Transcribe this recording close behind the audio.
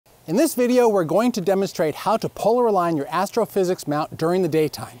In this video, we're going to demonstrate how to polar align your Astro-Physics mount during the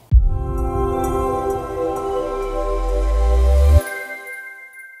daytime.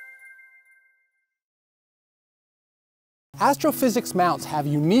 Astro-Physics mounts have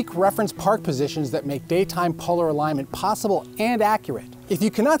unique reference park positions that make daytime polar alignment possible and accurate. If you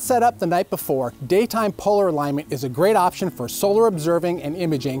cannot set up the night before, daytime polar alignment is a great option for solar observing and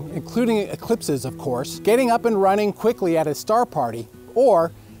imaging, including eclipses, of course, getting up and running quickly at a star party,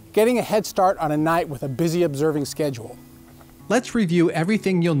 or getting a head start on a night with a busy observing schedule. Let's review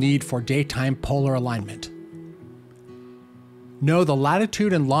everything you'll need for daytime polar alignment. Know the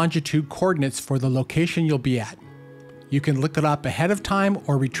latitude and longitude coordinates for the location you'll be at. You can look it up ahead of time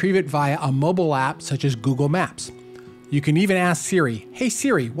or retrieve it via a mobile app such as Google Maps. You can even ask Siri, "Hey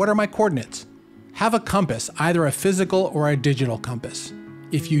Siri, what are my coordinates?" Have a compass, either a physical or a digital compass.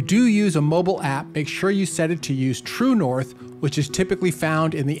 If you do use a mobile app, make sure you set it to use True North, which is typically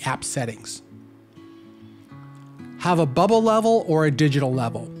found in the app settings. Have a bubble level or a digital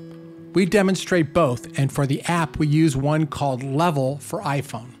level. We demonstrate both, and for the app we use one called Level for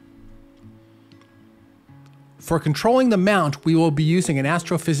iPhone. For controlling the mount, we will be using an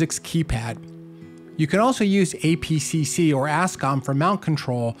Astro-Physics keypad. You can also use APCC or ASCOM for mount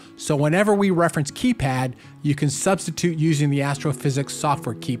control, so whenever we reference keypad, you can substitute using the Astro-Physics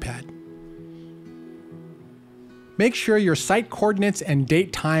software keypad. Make sure your site coordinates and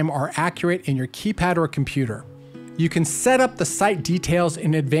date time are accurate in your keypad or computer. You can set up the site details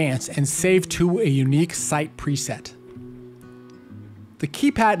in advance and save to a unique site preset. The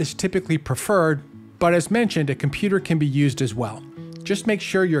keypad is typically preferred, but as mentioned, a computer can be used as well. Just make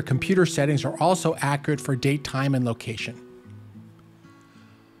sure your computer settings are also accurate for date, time, and location.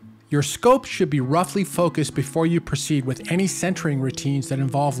 Your scope should be roughly focused before you proceed with any centering routines that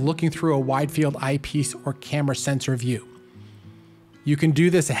involve looking through a wide field eyepiece or camera sensor view. You can do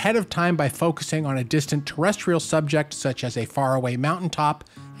this ahead of time by focusing on a distant terrestrial subject such as a faraway mountaintop,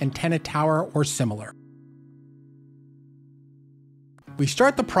 antenna tower, or similar. We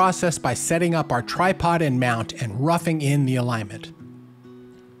start the process by setting up our tripod and mount and roughing in the alignment.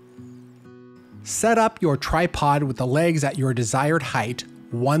 Set up your tripod with the legs at your desired height,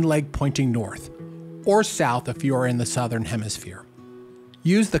 one leg pointing north, or south if you are in the southern hemisphere.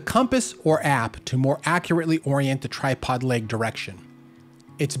 Use the compass or app to more accurately orient the tripod leg direction.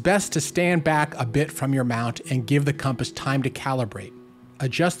 It's best to stand back a bit from your mount and give the compass time to calibrate.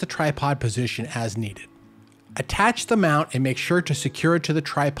 Adjust the tripod position as needed. Attach the mount and make sure to secure it to the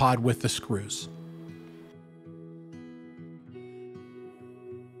tripod with the screws.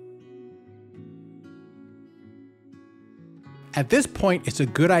 At this point, it's a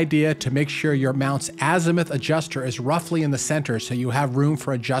good idea to make sure your mount's azimuth adjuster is roughly in the center so you have room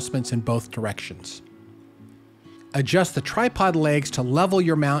for adjustments in both directions. Adjust the tripod legs to level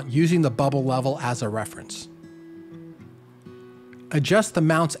your mount using the bubble level as a reference. Adjust the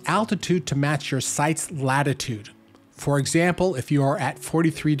mount's altitude to match your site's latitude. For example, if you are at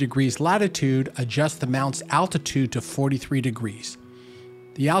 43 degrees latitude, adjust the mount's altitude to 43 degrees.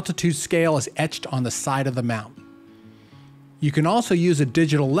 The altitude scale is etched on the side of the mount. You can also use a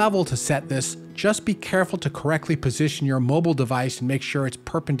digital level to set this. Just be careful to correctly position your mobile device and make sure it's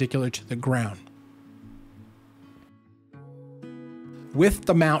perpendicular to the ground. With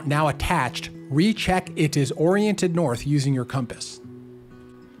the mount now attached, recheck it is oriented north using your compass.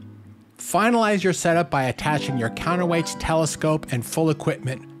 Finalize your setup by attaching your counterweights, telescope, and full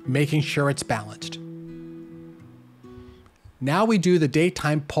equipment, making sure it's balanced. Now we do the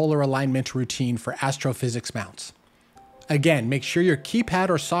daytime polar alignment routine for Astro-Physics mounts. Again, make sure your keypad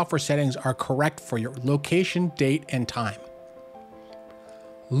or software settings are correct for your location, date, and time.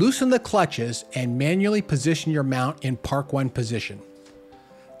 Loosen the clutches and manually position your mount in Park 1 position.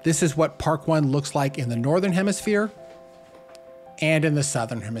 This is what Park 1 looks like in the Northern Hemisphere and in the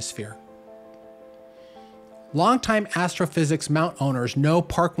Southern Hemisphere. Longtime Astro-Physics mount owners know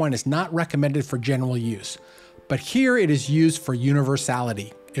Park 1 is not recommended for general use, but here it is used for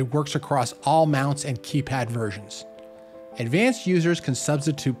universality. It works across all mounts and keypad versions. Advanced users can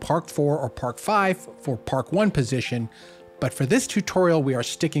substitute Park 4 or Park 5 for Park 1 position, but for this tutorial we are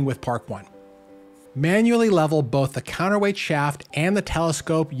sticking with Park 1. Manually level both the counterweight shaft and the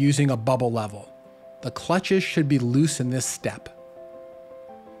telescope using a bubble level. The clutches should be loose in this step.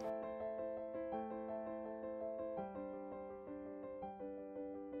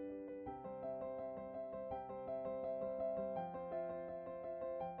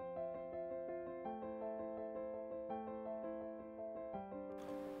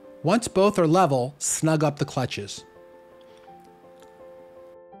 Once both are level, snug up the clutches.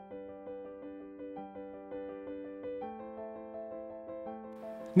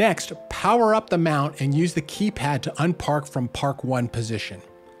 Next, power up the mount and use the keypad to unpark from Park 1 position.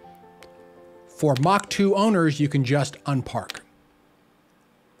 For Mach 2 owners, you can just unpark.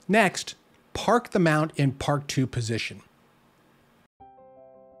 Next, park the mount in Park 2 position.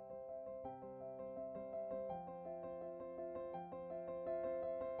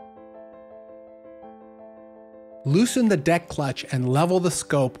 Loosen the deck clutch and level the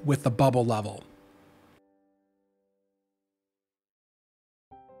scope with the bubble level.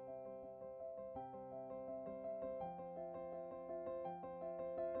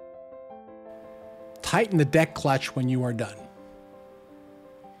 Tighten the deck clutch when you are done.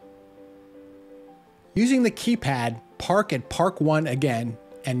 Using the keypad, park at Park 1 again,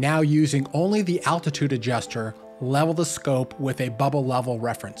 and now using only the altitude adjuster, level the scope with a bubble level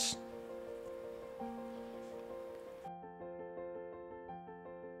reference.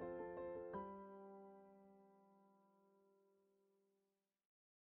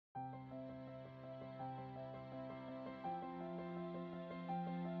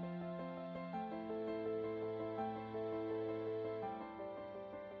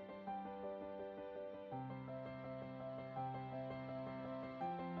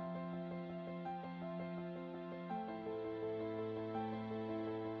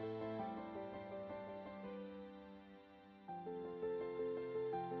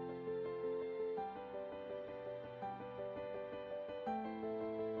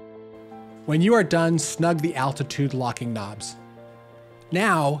 When you are done, snug the altitude locking knobs.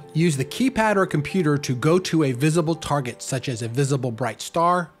 Now, use the keypad or computer to go to a visible target, such as a visible bright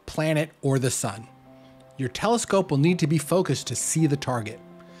star, planet, or the sun. Your telescope will need to be focused to see the target.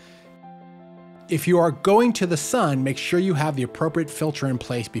 If you are going to the sun, make sure you have the appropriate filter in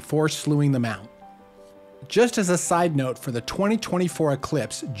place before slewing the mount. Just as a side note, for the 2024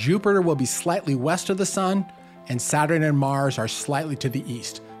 eclipse, Jupiter will be slightly west of the sun, and Saturn and Mars are slightly to the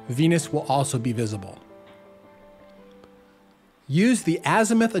east. Venus will also be visible. Use the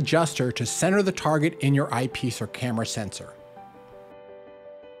azimuth adjuster to center the target in your eyepiece or camera sensor.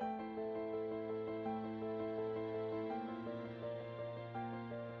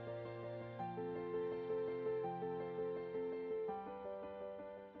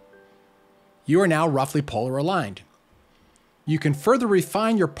 You are now roughly polar aligned. You can further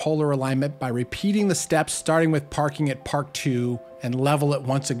refine your polar alignment by repeating the steps, starting with parking at Park 2 and level it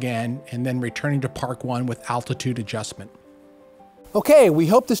once again, and then returning to Park 1 with altitude adjustment. Okay, we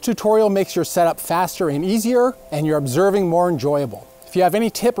hope this tutorial makes your setup faster and easier, and your observing more enjoyable. If you have any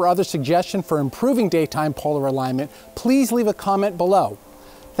tip or other suggestion for improving daytime polar alignment, please leave a comment below.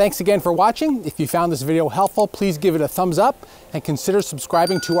 Thanks again for watching. If you found this video helpful, please give it a thumbs up and consider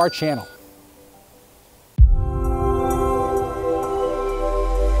subscribing to our channel.